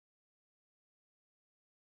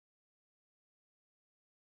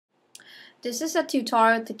This is a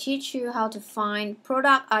tutorial to teach you how to find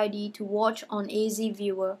product ID to watch on AZ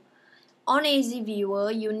Viewer. On AZ Viewer,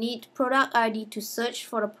 you need product ID to search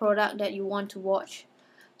for the product that you want to watch.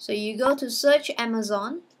 So you go to search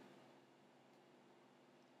Amazon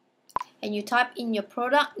and you type in your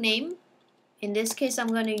product name. In this case, I'm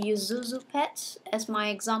going to use Zuzu Pets as my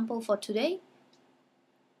example for today.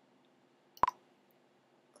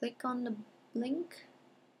 Click on the link.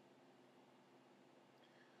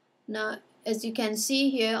 Now, as you can see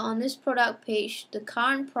here on this product page, the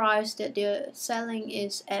current price that they're selling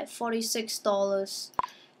is at $46,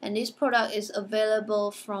 and this product is available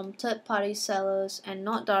from third-party sellers and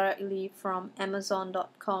not directly from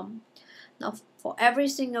Amazon.com. Now, for every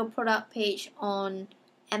single product page on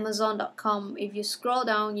Amazon.com, if you scroll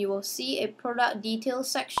down, you will see a product details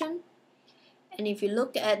section. And if you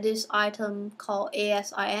look at this item called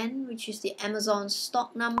ASIN, which is the Amazon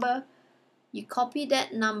stock number, you copy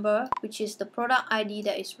that number, which is the product ID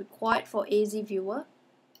that is required for AZ Viewer,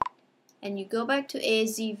 and you go back to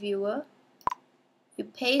AZ Viewer, you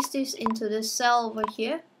paste this into this cell over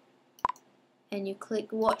here, and you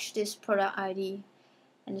click watch this product ID.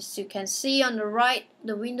 And as you can see on the right,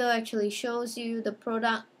 the window actually shows you the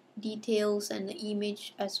product details and the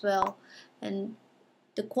image as well. And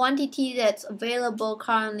the quantity that's available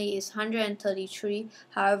currently is 133.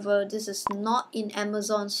 However, this is not in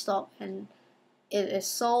Amazon stock and it is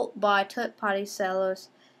sold by third-party sellers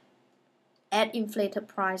at inflated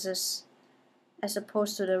prices as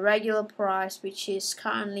opposed to the regular price, which is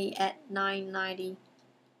currently at $9.90.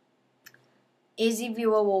 AZ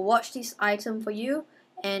Viewer will watch this item for you,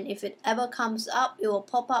 and if it ever comes up, it will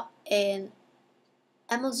pop up an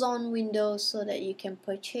Amazon window so that you can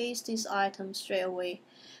purchase this item straight away.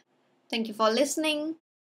 Thank you for listening.